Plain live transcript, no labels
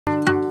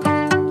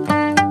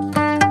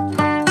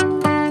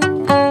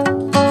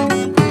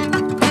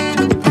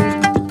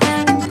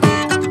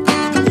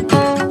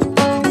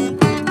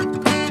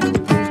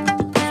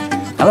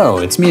Hello,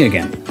 it's me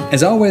again,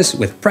 as always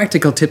with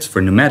practical tips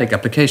for pneumatic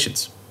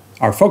applications.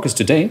 Our focus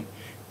today,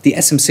 the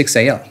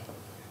SM6-AL.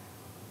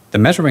 The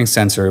measuring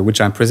sensor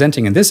which I'm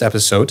presenting in this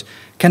episode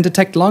can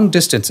detect long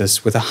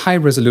distances with a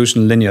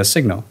high-resolution linear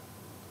signal.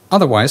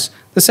 Otherwise,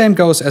 the same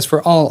goes as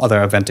for all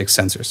other AVENTICS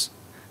sensors.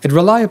 It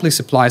reliably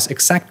supplies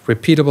exact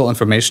repeatable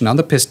information on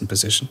the piston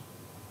position.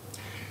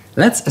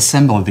 Let's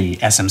assemble the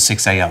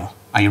SM6-AL.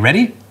 Are you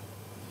ready?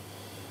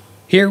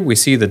 Here we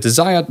see the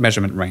desired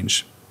measurement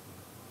range.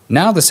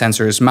 Now the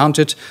sensor is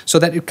mounted so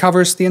that it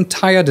covers the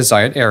entire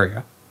desired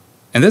area.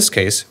 In this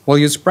case, we'll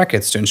use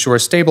brackets to ensure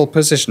stable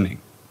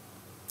positioning.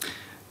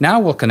 Now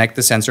we'll connect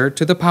the sensor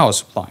to the power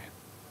supply.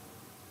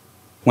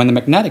 When the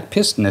magnetic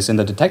piston is in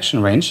the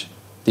detection range,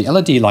 the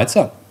LED lights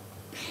up.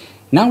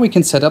 Now we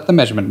can set up the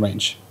measurement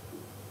range.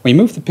 We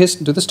move the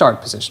piston to the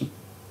start position.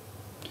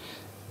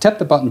 Tap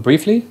the button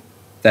briefly,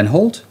 then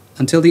hold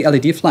until the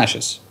LED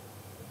flashes.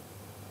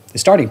 The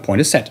starting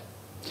point is set.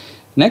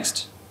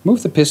 Next,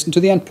 move the piston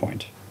to the end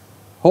point.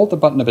 Hold the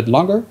button a bit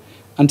longer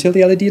until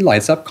the LED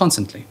lights up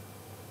constantly.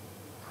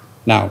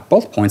 Now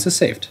both points are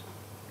saved.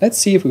 Let's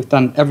see if we've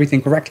done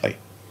everything correctly.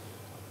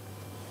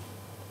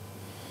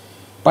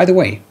 By the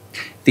way,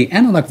 the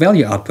analog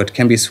value output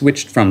can be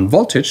switched from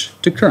voltage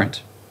to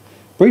current.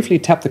 Briefly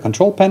tap the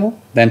control panel,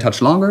 then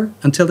touch longer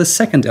until the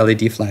second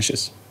LED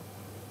flashes.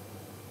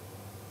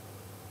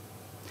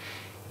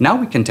 Now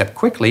we can tap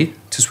quickly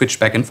to switch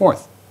back and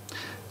forth.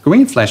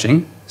 Green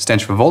flashing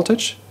stands for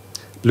voltage,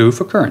 blue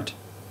for current.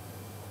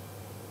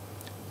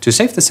 To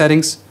save the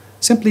settings,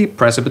 simply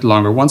press a bit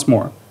longer once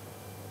more.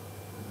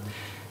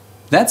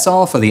 That's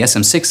all for the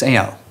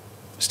SM6-AL.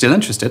 Still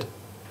interested?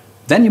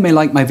 Then you may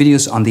like my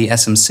videos on the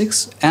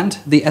SM6 and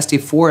the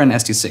SD4 and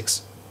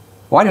SD6.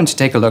 Why don't you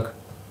take a look?